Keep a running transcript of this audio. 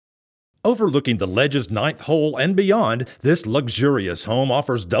Overlooking the ledge's ninth hole and beyond, this luxurious home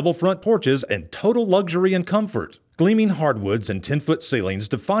offers double front porches and total luxury and comfort. Gleaming hardwoods and 10-foot ceilings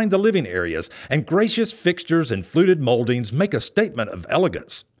define the living areas, and gracious fixtures and fluted moldings make a statement of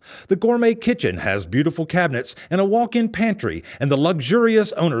elegance. The gourmet kitchen has beautiful cabinets and a walk-in pantry, and the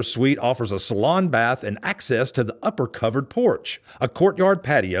luxurious owner's suite offers a salon bath and access to the upper covered porch. A courtyard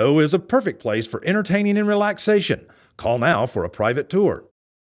patio is a perfect place for entertaining and relaxation. Call now for a private tour.